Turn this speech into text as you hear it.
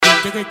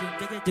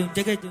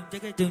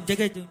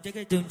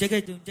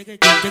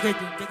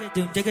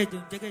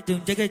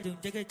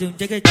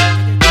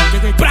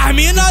Pra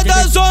mina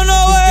da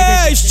Zona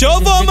Oeste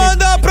eu vou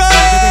mandar pra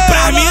ela.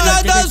 Pra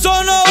mina da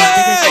Zona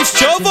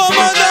Oeste eu vou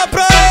mandar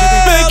pra ela.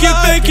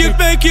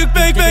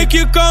 Vem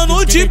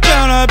quicando de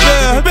perna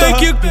aberta. Vem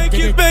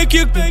quicando, vem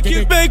quicando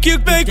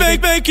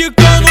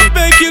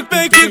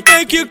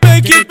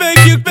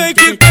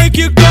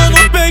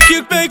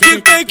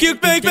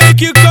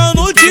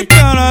de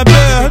perna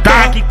aberta.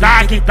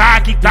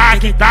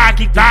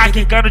 Tá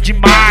quicando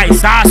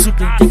demais. Tá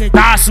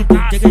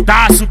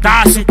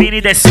subindo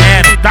e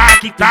descendo. Tá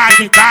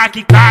quicando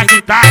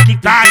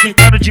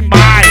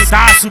demais.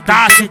 Tá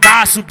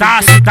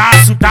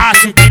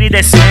subindo e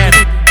descendo.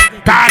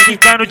 Tá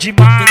quicando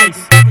demais,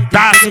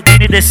 tá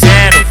subindo e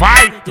descendo.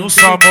 Vai no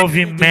só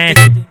movimento,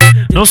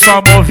 no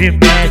só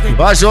movimento.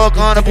 Vai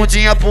jogando a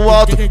bundinha pro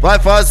alto, vai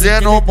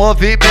fazendo um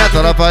movimento.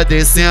 Ela vai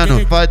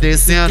descendo, vai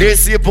descendo.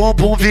 Esse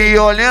bumbum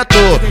violento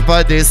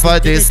vai descendo.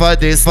 Vai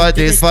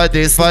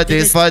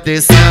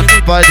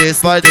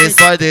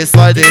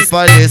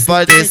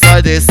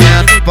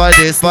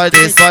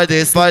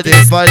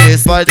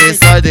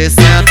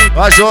descendo.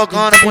 Vai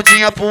jogando a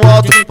bundinha pro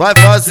alto, vai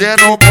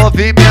fazendo um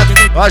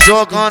movimento. Vai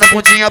jogando a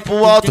bundinha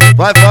pro alto,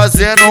 vai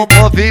fazendo um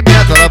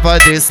movimento. Ela vai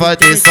descendo.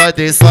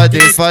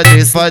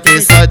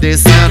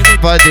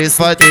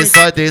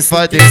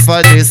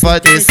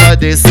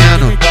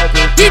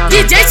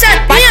 DJ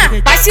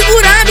Serpinha, vai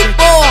segurando,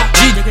 porra.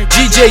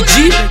 DJ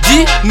de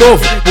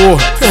novo,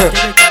 porra.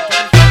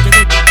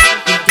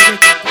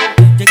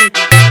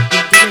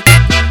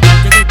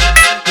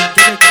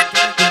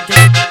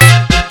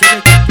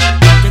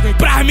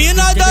 Pra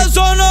mina da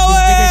Zona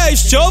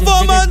Oeste eu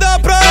vou mandar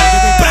pra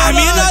ela. Pra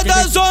mina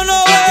da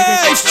Zona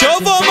Oeste eu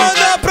vou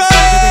mandar pra ela.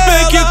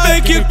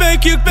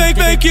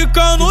 Vem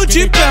quicando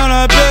de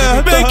perna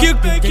aberta. Vem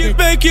quicando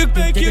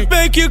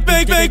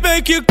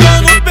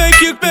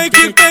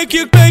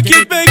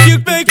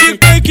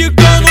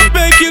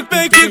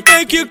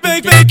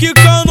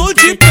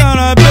de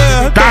perna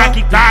aberta.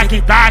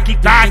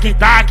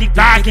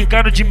 Tá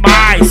quicando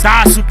demais.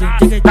 Tá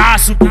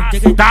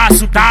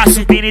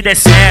subindo e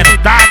descendo.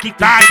 Tá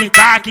quicando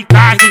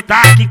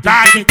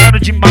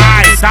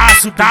demais. Tá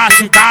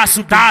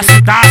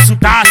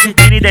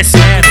subindo e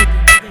descendo.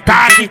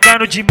 Tá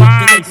quicando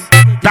demais,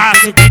 tá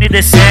subindo e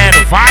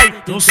descendo. Vai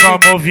no só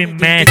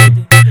movimento,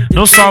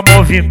 no só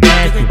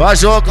movimento. Vai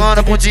jogando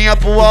a bundinha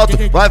pro alto,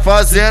 vai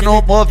fazendo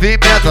um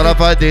movimento. Ela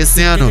vai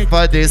descendo,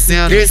 vai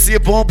descendo. Esse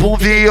bumbum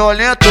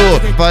violento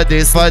vai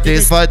descendo.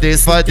 Vai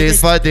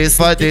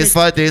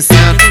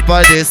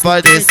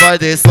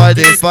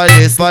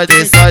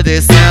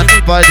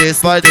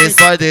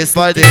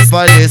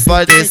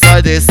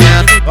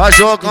descendo. Vai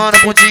jogando a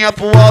bundinha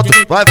pro alto,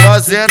 vai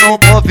fazendo um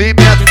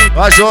movimento.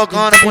 Vai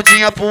jogando a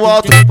bundinha pro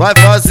alto, vai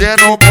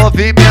fazendo um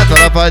movimento.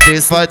 Ela vai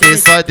descendo.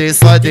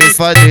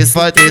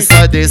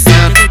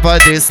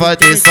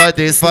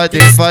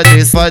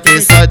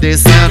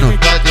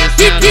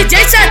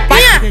 DJ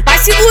Serpinha, vai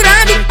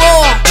segurando,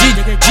 porra.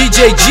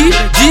 DJ de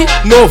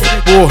novo,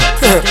 porra.